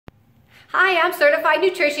Hi, I'm Certified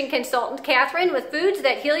Nutrition Consultant Catherine with Foods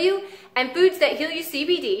That Heal You and Foods That Heal You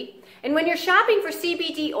CBD. And when you're shopping for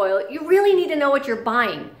CBD oil, you really need to know what you're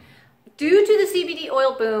buying. Due to the CBD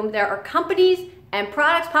oil boom, there are companies and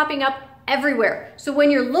products popping up everywhere. So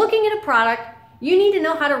when you're looking at a product, you need to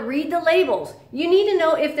know how to read the labels. You need to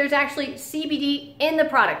know if there's actually CBD in the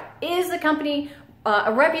product. Is the company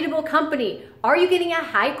a reputable company? Are you getting a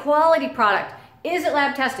high quality product? Is it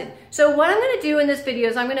lab tested? So what I'm going to do in this video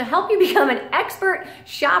is I'm going to help you become an expert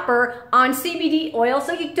shopper on CBD oil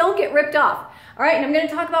so you don't get ripped off. All right, and I'm going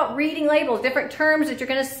to talk about reading labels, different terms that you're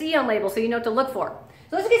going to see on labels so you know what to look for.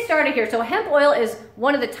 So let's get started here. So hemp oil is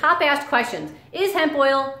one of the top asked questions. Is hemp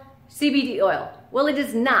oil CBD oil? Well, it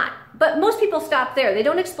is not. But most people stop there. They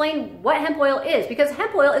don't explain what hemp oil is because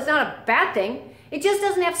hemp oil is not a bad thing. It just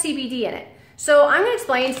doesn't have CBD in it. So I'm going to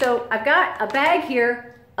explain. So I've got a bag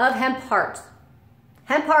here of hemp hearts.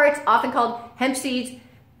 Hemp hearts, often called hemp seeds.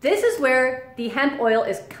 This is where the hemp oil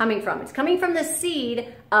is coming from. It's coming from the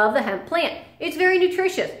seed of the hemp plant. It's very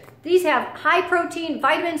nutritious. These have high protein,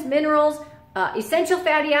 vitamins, minerals, essential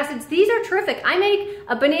fatty acids. These are terrific. I make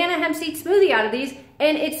a banana hemp seed smoothie out of these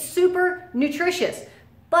and it's super nutritious.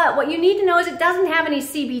 But what you need to know is it doesn't have any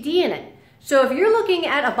CBD in it. So if you're looking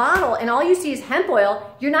at a bottle and all you see is hemp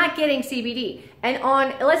oil, you're not getting CBD. And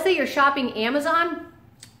on, let's say you're shopping Amazon,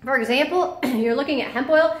 for example, you're looking at hemp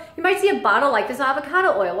oil, you might see a bottle like this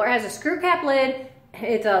avocado oil where it has a screw cap lid,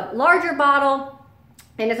 it's a larger bottle,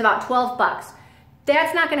 and it's about 12 bucks.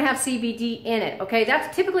 That's not gonna have CBD in it, okay?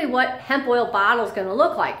 That's typically what hemp oil bottle is gonna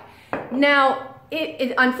look like. Now,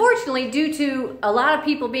 unfortunately, due to a lot of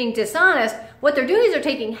people being dishonest, what they're doing is they're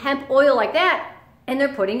taking hemp oil like that and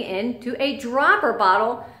they're putting it into a dropper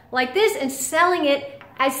bottle like this and selling it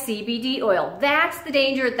as CBD oil. That's the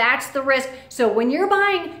danger, that's the risk. So when you're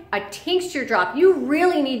buying a tincture drop, you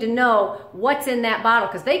really need to know what's in that bottle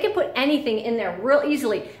because they can put anything in there real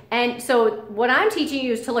easily. And so what I'm teaching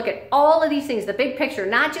you is to look at all of these things, the big picture,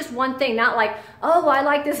 not just one thing, not like, oh, I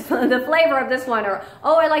like this, the flavor of this one, or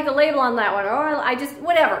oh, I like the label on that one, or I just,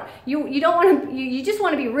 whatever. You don't want to, you just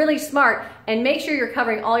want to be really smart and make sure you're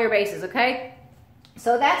covering all your bases, okay?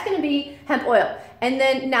 So that's going to be hemp oil. And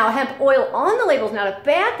then now hemp oil on the label is not a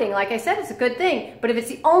bad thing. Like I said, it's a good thing. But if it's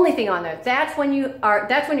the only thing on there, that's when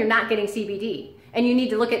you're not getting CBD. And you need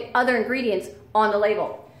to look at other ingredients on the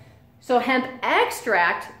label. So hemp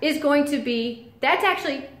extract is going to be, that's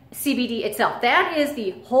actually CBD itself. That is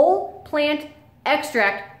the whole plant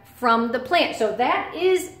extract from the plant. So that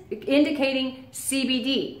is indicating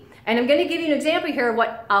CBD. And I'm going to give you an example here of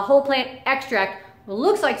what a whole plant extract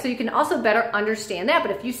looks like so you can also better understand that.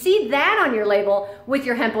 But if you see that on your label with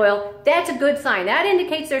your hemp oil, that's a good sign. That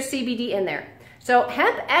indicates there's CBD in there. So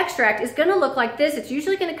hemp extract is going to look like this. It's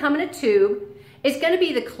usually going to come in a tube. It's going to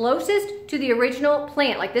be the closest to the original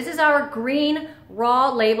plant. Like this is our green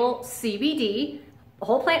raw label CBD,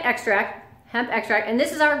 whole plant extract, hemp extract, and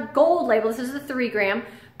this is our gold label. This is the 3 gram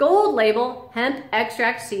gold label hemp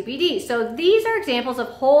extract CBD. So these are examples of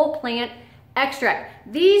whole plant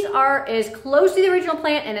extract. These are as close to the original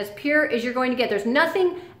plant and as pure as you're going to get. There's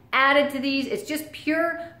nothing added to these. It's just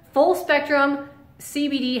pure full spectrum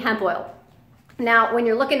CBD hemp oil. Now, when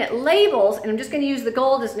you're looking at labels, and I'm just going to use the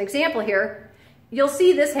gold as an example here, you'll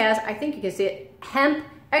see this has, I think you can see it, hemp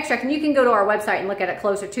extract, and you can go to our website and look at it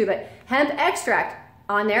closer too, but hemp extract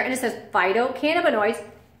on there, and it says phytocannabinoids,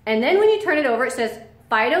 and then when you turn it over, it says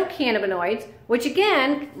phytocannabinoids, which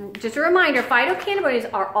again, just a reminder,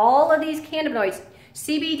 phytocannabinoids are all of these cannabinoids,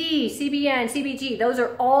 CBD, CBN, CBG, those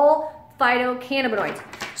are all phytocannabinoids.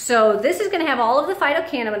 So this is going to have all of the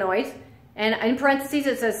phytocannabinoids, and in parentheses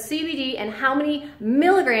it says CBD and how many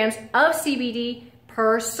milligrams of CBD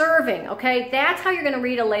per serving, okay? That's how you're going to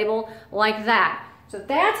read a label like that. So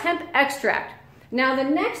that's hemp extract. Now the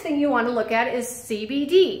next thing you want to look at is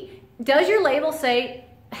CBD. Does your label say,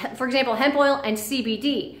 for example, hemp oil and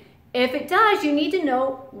CBD? If it does, you need to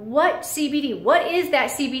know what CBD, what is that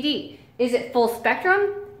CBD? Is it full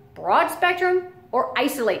spectrum, broad spectrum, or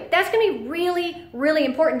isolate? That's gonna be really, really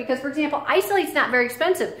important because, for example, isolate's not very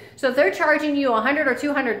expensive. So if they're charging you $100 or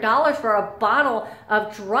 $200 for a bottle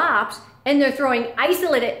of drops and they're throwing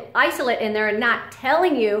isolate in there and not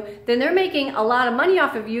telling you, then they're making a lot of money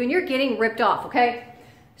off of you and you're getting ripped off, okay?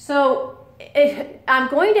 So I'm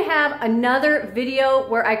going to have another video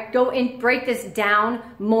where I go and break this down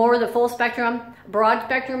more, the full spectrum, broad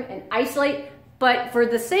spectrum, and isolate. But for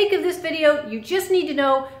the sake of this video, you just need to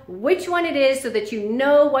know which one it is so that you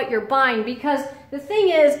know what you're buying, because the thing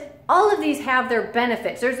is, all of these have their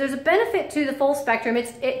benefits. There's a benefit to the full spectrum.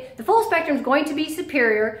 The full spectrum is going to be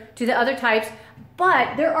superior to the other types,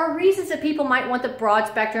 but there are reasons that people might want the broad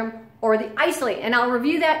spectrum or the isolate, and I'll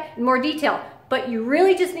review that in more detail. But you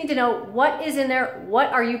really just need to know what is in there,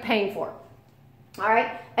 what are you paying for. All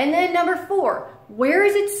right, and then number 4, where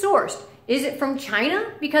is it sourced? Is it from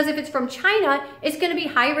China? Because if it's from China, it's going to be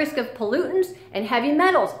high risk of pollutants and heavy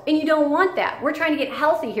metals, and you don't want that. We're trying to get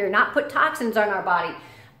healthy here, not put toxins on our body.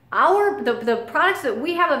 The products that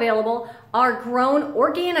we have available are grown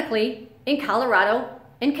organically in Colorado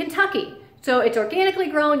and Kentucky. So it's organically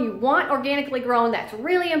grown. You want organically grown. That's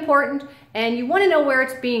really important, and you want to know where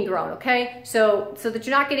it's being grown, okay? So that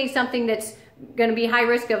you're not getting something that's going to be high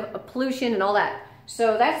risk of pollution and all that.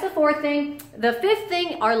 So that's the 4th thing. The 5th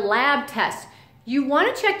thing are lab tests. You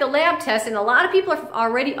want to check the lab tests, and a lot of people are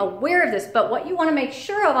already aware of this, but what you want to make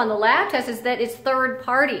sure of on the lab test is that it's third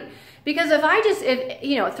party. Because if I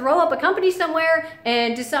just, throw up a company somewhere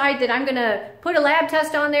and decide that I'm going to put a lab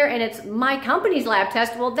test on there and it's my company's lab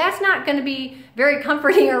test, well, that's not going to be very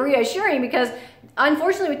comforting or reassuring, because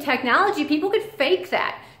unfortunately with technology, people could fake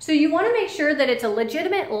that. So you want to make sure that it's a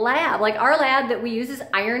legitimate lab. Like our lab that we use is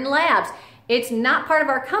Iron Labs. It's not part of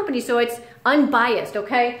our company, so it's unbiased,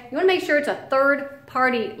 okay? You want to make sure it's a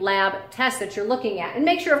third-party lab test that you're looking at. And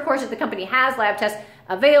make sure, of course, that the company has lab tests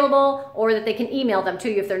available, or that they can email them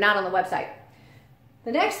to you if they're not on the website.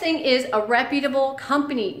 The next thing is a reputable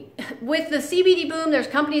company. With the CBD boom, there's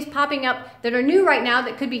companies popping up that are new right now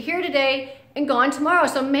that could be here today and gone tomorrow.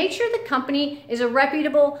 So make sure the company is a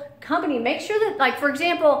reputable company. Make sure that, like, for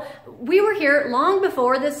example, we were here long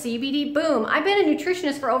before the CBD boom. I've been a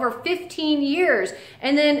nutritionist for over 15 years.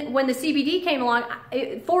 And then when the CBD came along,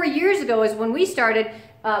 4 years ago is when we started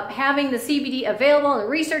having the CBD available and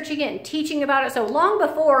researching it and teaching about it. So long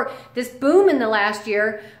before this boom in the last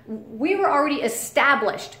year, we were already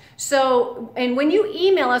established. So, and when you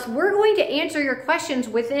email us, we're going to answer your questions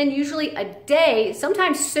within usually a day,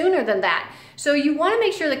 sometimes sooner than that. So you want to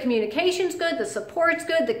make sure the communication's good, the support's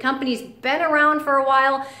good, the company's been around for a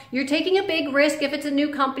while. You're taking a big risk if it's a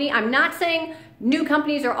new company. I'm not saying new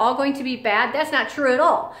companies are all going to be bad. That's not true at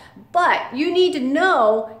all. But you need to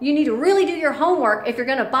know, you need to really do your homework if you're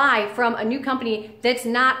going to buy from a new company that's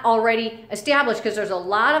not already established, because there's a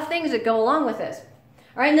lot of things that go along with this.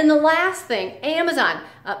 All right, and then the last thing, Amazon.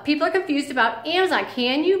 People are confused about Amazon.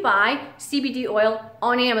 Can you buy CBD oil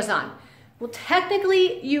on Amazon? Well,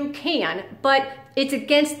 technically you can, but it's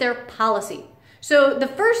against their policy. So the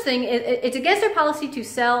first thing, it's against their policy to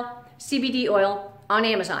sell CBD oil on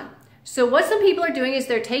Amazon. So what some people are doing is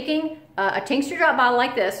they're taking a tincture drop bottle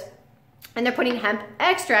like this, and they're putting hemp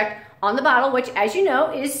extract on the bottle, which, as you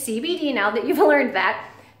know, is CBD. Now that you've learned that,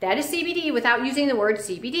 that is CBD without using the word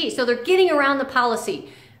CBD. So they're getting around the policy.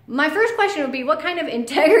 My first question would be, what kind of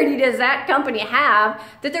integrity does that company have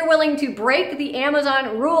that they're willing to break the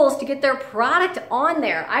Amazon rules to get their product on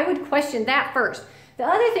there? I would question that first. The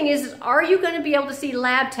other thing is are you going to be able to see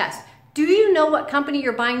lab tests? Do you know what company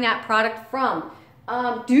you're buying that product from?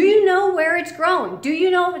 Do you know where it's grown? Do you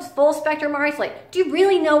know if it's full spectrum or isolate? Do you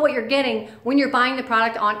really know what you're getting when you're buying the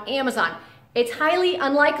product on Amazon? It's highly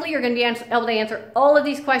unlikely you're going to be able to answer all of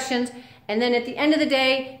these questions. And then at the end of the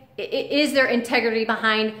day, is there integrity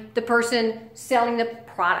behind the person selling the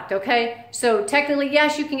product, okay? So technically,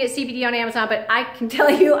 yes, you can get CBD on Amazon, but I can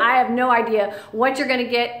tell you I have no idea what you're gonna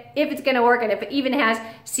get, if it's gonna work, and if it even has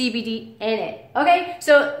CBD in it, okay?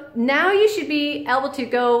 So now you should be able to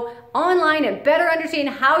go online and better understand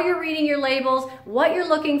how you're reading your labels, what you're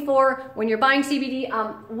looking for when you're buying CBD.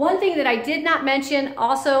 One thing that I did not mention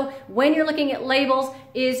also when you're looking at labels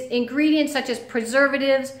is ingredients such as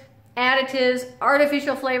preservatives, additives,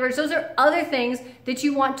 artificial flavors. Those are other things that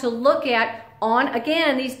you want to look at on,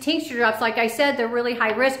 again, these tincture drops. Like I said, they're really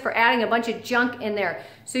high risk for adding a bunch of junk in there.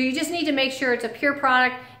 So you just need to make sure it's a pure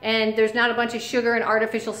product and there's not a bunch of sugar and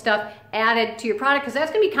artificial stuff added to your product, because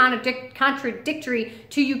that's going to be contradictory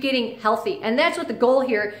to you getting healthy. And that's what the goal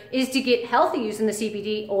here is, to get healthy using the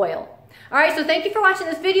CBD oil. All right, so thank you for watching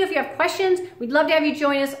this video. If you have questions, we'd love to have you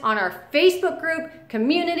join us on our Facebook group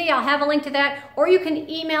community. I'll have a link to that. Or you can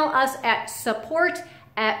email us at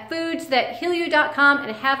support@foodsthathealyou.com,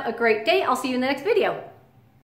 and have a great day. I'll see you in the next video.